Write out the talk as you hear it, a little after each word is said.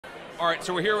All right,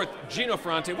 so we're here with Gino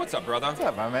Fronti. What's up, brother? What's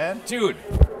up, my man? Dude.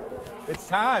 It's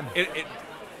time.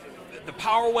 The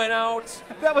power went out.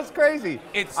 That was crazy.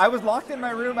 I was locked in my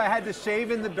room. I had to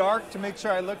shave in the dark to make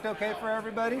sure I looked okay for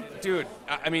everybody. Dude,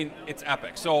 I mean, it's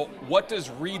epic. So what does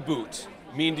reboot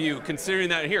mean to you, considering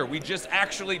that here, we just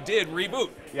actually did reboot?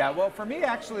 Yeah, well, for me,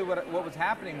 actually, what was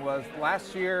happening was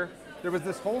last year, there was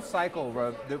this whole cycle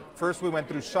where first we went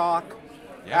through shock.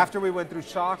 Yeah. After we went through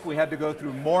shock, we had to go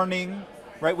through mourning,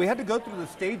 right? We had to go through the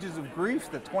stages of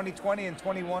grief that 2020 and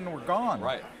 21 were gone.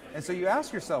 Right. And so you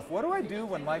ask yourself, what do I do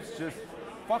when life's just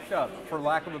fucked up, for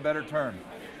lack of a better term?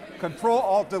 Control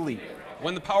Alt Delete.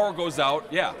 When the power goes out,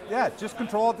 yeah. Yeah, just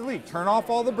Control Alt Delete. Turn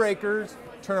off all the breakers,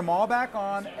 turn them all back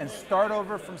on, and start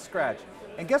over from scratch.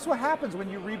 And guess what happens when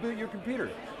you reboot your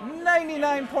computer?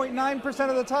 99.9%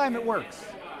 of the time it works.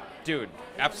 Dude,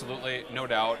 absolutely, no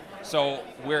doubt. So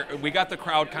we got the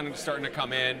crowd kind of starting to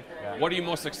come in. Yeah. What are you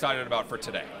most excited about for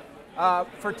today?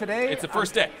 For today, it's the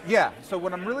first day. Yeah, so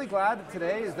what I'm really glad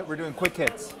today is that we're doing quick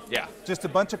hits. Yeah. Just a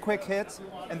bunch of quick hits,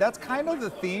 and that's kind of the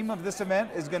theme of this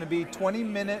event, is going to be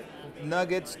 20-minute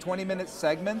nuggets, 20-minute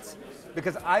segments,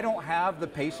 because I don't have the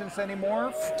patience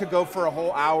anymore to go for a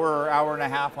whole hour or hour and a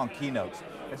half on keynotes.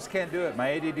 I just can't do it.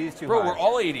 My ADD's too high. Bro, we're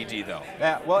all ADD though.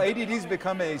 Yeah, well, ADD's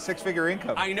become a six-figure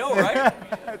income. I know, right?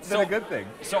 It's been a good thing.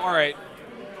 So, all right.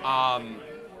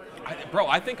 Bro,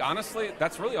 I think honestly,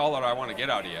 that's really all that I want to get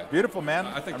out of you. Beautiful, man.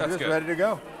 I think I'm that's just good. ready to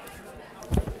go.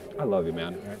 I love you,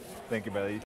 man. Thank you, buddy.